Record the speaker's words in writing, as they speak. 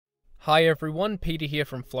Hi everyone, Peter here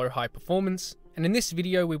from Flow High Performance, and in this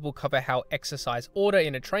video we will cover how exercise order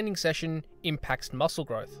in a training session impacts muscle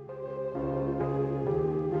growth.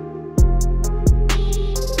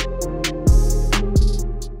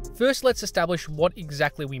 First, let's establish what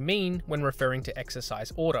exactly we mean when referring to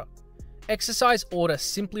exercise order. Exercise order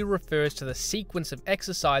simply refers to the sequence of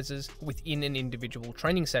exercises within an individual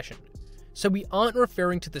training session. So we aren't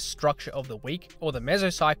referring to the structure of the week or the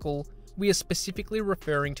mesocycle, we are specifically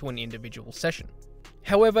referring to an individual session.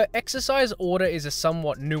 However, exercise order is a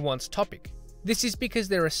somewhat nuanced topic. This is because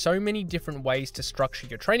there are so many different ways to structure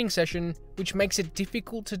your training session, which makes it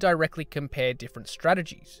difficult to directly compare different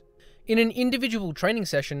strategies. In an individual training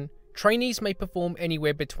session, trainees may perform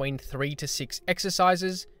anywhere between 3 to 6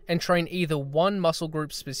 exercises and train either one muscle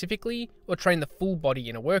group specifically or train the full body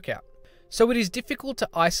in a workout. So it is difficult to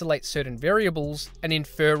isolate certain variables and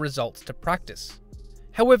infer results to practice.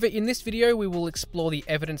 However, in this video we will explore the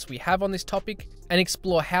evidence we have on this topic and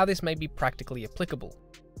explore how this may be practically applicable.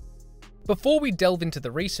 Before we delve into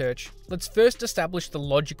the research, let's first establish the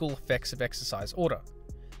logical effects of exercise order.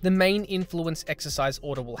 The main influence exercise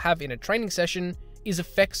order will have in a training session is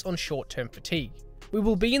effects on short-term fatigue. We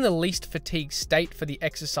will be in the least fatigued state for the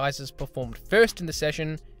exercises performed first in the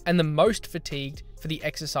session and the most fatigued for the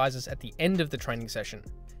exercises at the end of the training session.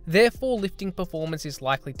 Therefore, lifting performance is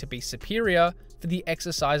likely to be superior for the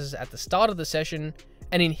exercises at the start of the session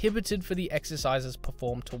and inhibited for the exercises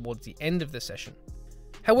performed towards the end of the session.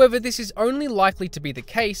 However, this is only likely to be the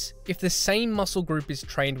case if the same muscle group is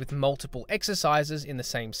trained with multiple exercises in the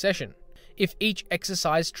same session. If each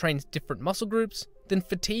exercise trains different muscle groups, then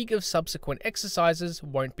fatigue of subsequent exercises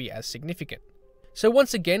won't be as significant. So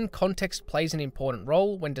once again, context plays an important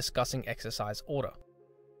role when discussing exercise order.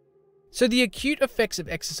 So the acute effects of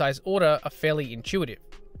exercise order are fairly intuitive.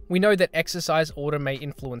 We know that exercise order may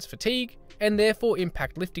influence fatigue and therefore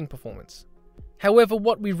impact lifting performance. However,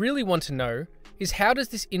 what we really want to know is how does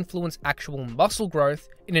this influence actual muscle growth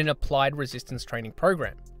in an applied resistance training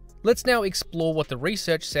program? Let's now explore what the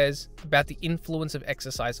research says about the influence of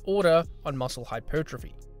exercise order on muscle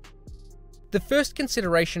hypertrophy. The first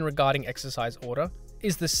consideration regarding exercise order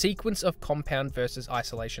is the sequence of compound versus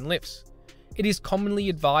isolation lifts. It is commonly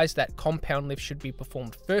advised that compound lifts should be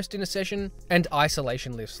performed first in a session and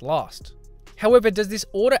isolation lifts last. However, does this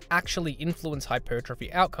order actually influence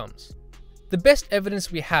hypertrophy outcomes? The best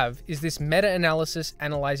evidence we have is this meta-analysis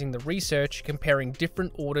analyzing the research comparing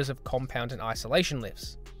different orders of compound and isolation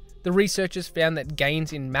lifts. The researchers found that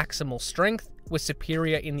gains in maximal strength were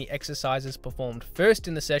superior in the exercises performed first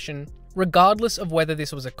in the session, regardless of whether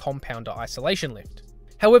this was a compound or isolation lift.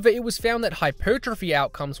 However, it was found that hypertrophy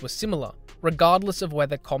outcomes were similar, regardless of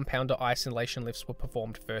whether compound or isolation lifts were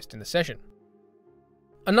performed first in the session.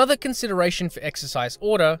 Another consideration for exercise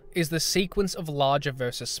order is the sequence of larger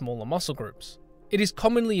versus smaller muscle groups. It is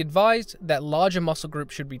commonly advised that larger muscle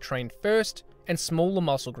groups should be trained first and smaller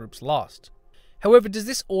muscle groups last. However, does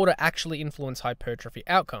this order actually influence hypertrophy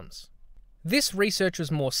outcomes? This research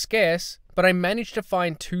was more scarce, but I managed to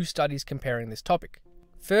find 2 studies comparing this topic.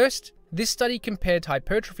 First, this study compared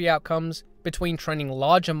hypertrophy outcomes between training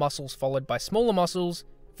larger muscles followed by smaller muscles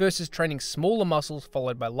versus training smaller muscles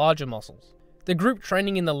followed by larger muscles. The group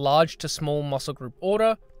training in the large to small muscle group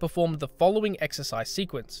order performed the following exercise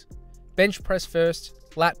sequence: bench press first,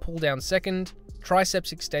 lat pull down second,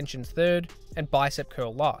 triceps extension third, and bicep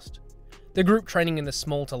curl last. The group training in the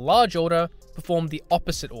small to large order performed the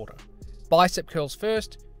opposite order: bicep curls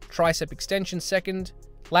first, tricep extension second,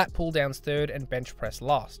 lat pull downs third, and bench press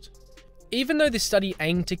last. Even though this study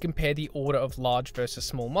aimed to compare the order of large versus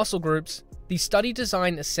small muscle groups, the study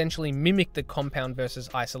design essentially mimicked the compound versus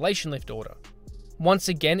isolation lift order. Once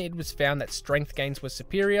again, it was found that strength gains were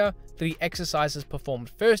superior for the exercises performed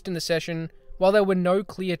first in the session, while there were no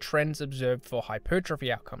clear trends observed for hypertrophy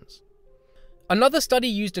outcomes. Another study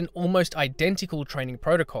used an almost identical training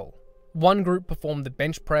protocol. One group performed the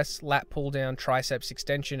bench press, lat pull down, triceps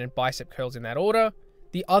extension, and bicep curls in that order.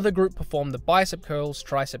 The other group performed the bicep curls,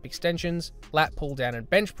 tricep extensions, lat pull down, and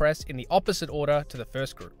bench press in the opposite order to the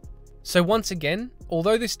first group. So once again,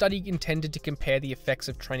 although this study intended to compare the effects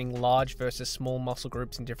of training large versus small muscle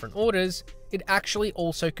groups in different orders, it actually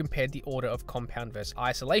also compared the order of compound versus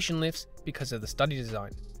isolation lifts because of the study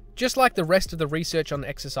design. Just like the rest of the research on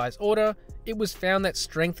exercise order, it was found that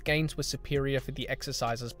strength gains were superior for the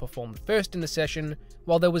exercises performed first in the session,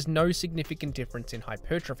 while there was no significant difference in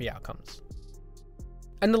hypertrophy outcomes.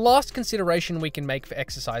 And the last consideration we can make for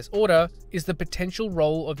exercise order is the potential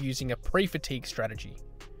role of using a pre-fatigue strategy.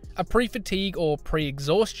 A pre-fatigue or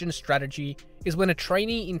pre-exhaustion strategy is when a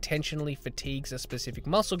trainee intentionally fatigues a specific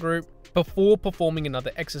muscle group before performing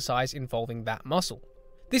another exercise involving that muscle.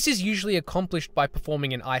 This is usually accomplished by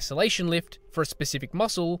performing an isolation lift for a specific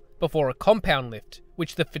muscle before a compound lift,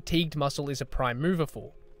 which the fatigued muscle is a prime mover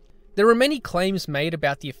for. There are many claims made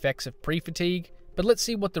about the effects of pre-fatigue, but let's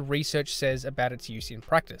see what the research says about its use in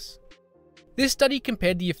practice. This study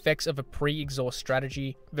compared the effects of a pre-exhaust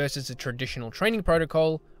strategy versus a traditional training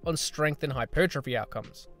protocol on strength and hypertrophy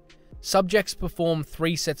outcomes. Subjects performed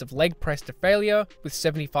 3 sets of leg press to failure with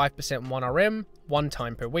 75% 1RM 1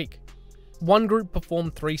 time per week. One group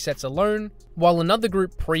performed 3 sets alone, while another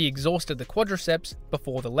group pre-exhausted the quadriceps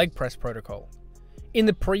before the leg press protocol. In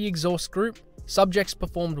the pre-exhaust group, subjects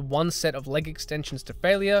performed 1 set of leg extensions to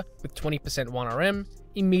failure with 20% 1RM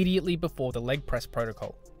immediately before the leg press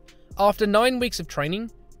protocol. After 9 weeks of training,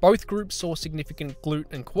 both groups saw significant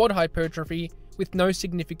glute and quad hypertrophy with no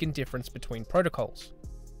significant difference between protocols.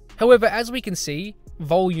 However, as we can see,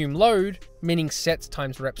 volume load, meaning sets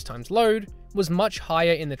times reps times load, was much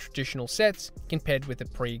higher in the traditional sets compared with the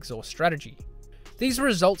pre-exhaust strategy. These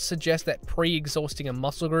results suggest that pre-exhausting a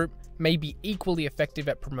muscle group may be equally effective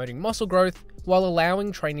at promoting muscle growth while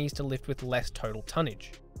allowing trainees to lift with less total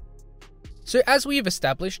tonnage. So as we have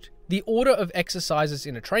established, the order of exercises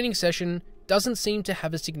in a training session doesn't seem to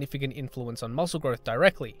have a significant influence on muscle growth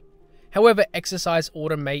directly. However, exercise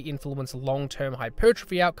order may influence long-term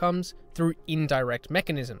hypertrophy outcomes through indirect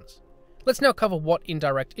mechanisms. Let's now cover what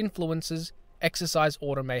indirect influences exercise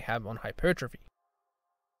order may have on hypertrophy.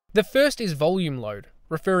 The first is volume load,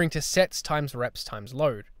 referring to sets times reps times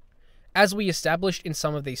load. As we established in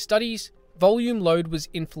some of these studies, volume load was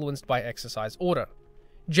influenced by exercise order.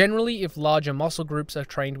 Generally, if larger muscle groups are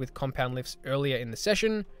trained with compound lifts earlier in the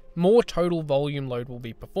session, more total volume load will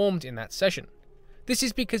be performed in that session. This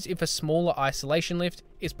is because if a smaller isolation lift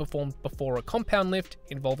is performed before a compound lift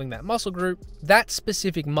involving that muscle group, that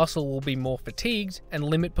specific muscle will be more fatigued and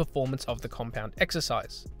limit performance of the compound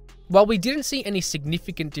exercise. While we didn't see any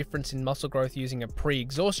significant difference in muscle growth using a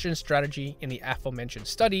pre-exhaustion strategy in the aforementioned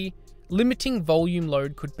study, limiting volume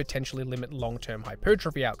load could potentially limit long-term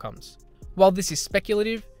hypertrophy outcomes. While this is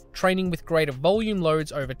speculative, training with greater volume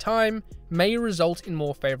loads over time may result in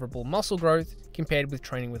more favorable muscle growth compared with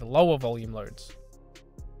training with lower volume loads.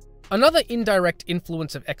 Another indirect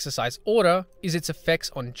influence of exercise order is its effects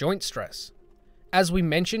on joint stress. As we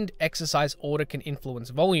mentioned, exercise order can influence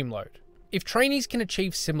volume load. If trainees can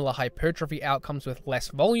achieve similar hypertrophy outcomes with less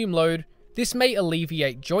volume load, this may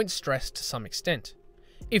alleviate joint stress to some extent.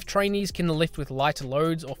 If trainees can lift with lighter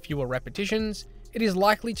loads or fewer repetitions, it is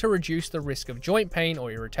likely to reduce the risk of joint pain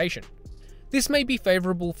or irritation. This may be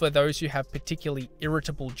favorable for those who have particularly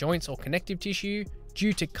irritable joints or connective tissue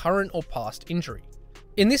due to current or past injury.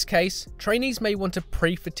 In this case, trainees may want to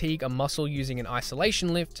pre-fatigue a muscle using an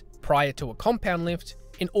isolation lift prior to a compound lift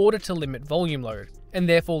in order to limit volume load, and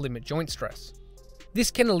therefore limit joint stress.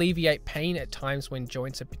 This can alleviate pain at times when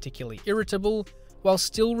joints are particularly irritable, while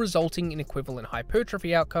still resulting in equivalent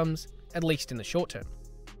hypertrophy outcomes, at least in the short term.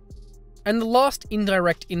 And the last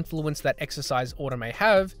indirect influence that exercise order may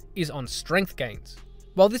have is on strength gains.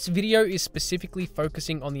 While this video is specifically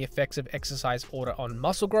focusing on the effects of exercise order on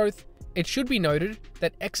muscle growth, it should be noted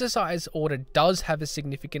that exercise order does have a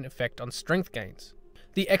significant effect on strength gains.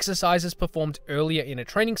 The exercises performed earlier in a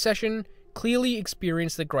training session clearly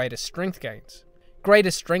experience the greatest strength gains.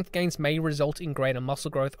 Greater strength gains may result in greater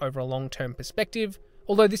muscle growth over a long-term perspective,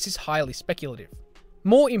 although this is highly speculative.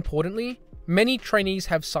 More importantly, many trainees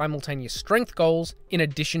have simultaneous strength goals in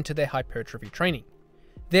addition to their hypertrophy training.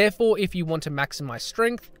 Therefore, if you want to maximize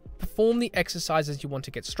strength, perform the exercises you want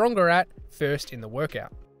to get stronger at first in the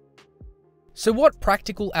workout. So what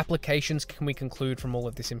practical applications can we conclude from all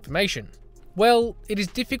of this information? Well, it is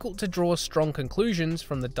difficult to draw strong conclusions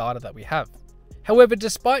from the data that we have. However,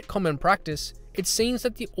 despite common practice, it seems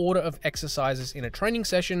that the order of exercises in a training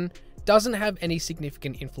session doesn't have any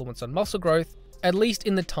significant influence on muscle growth, at least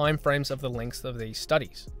in the time frames of the lengths of these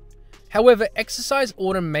studies. However, exercise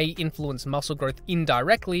order may influence muscle growth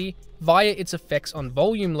indirectly via its effects on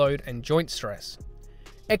volume load and joint stress.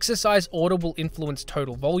 Exercise order will influence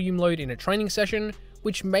total volume load in a training session,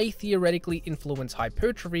 which may theoretically influence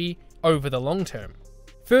hypertrophy over the long term.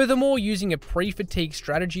 Furthermore, using a pre-fatigue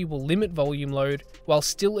strategy will limit volume load while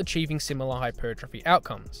still achieving similar hypertrophy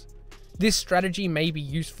outcomes. This strategy may be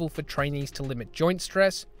useful for trainees to limit joint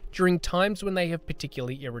stress during times when they have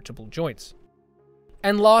particularly irritable joints.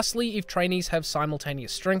 And lastly, if trainees have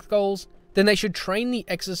simultaneous strength goals, then they should train the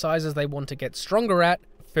exercises they want to get stronger at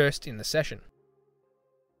first in the session.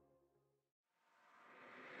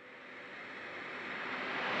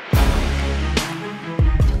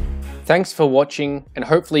 Thanks for watching, and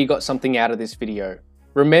hopefully you got something out of this video.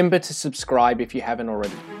 Remember to subscribe if you haven't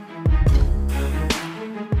already.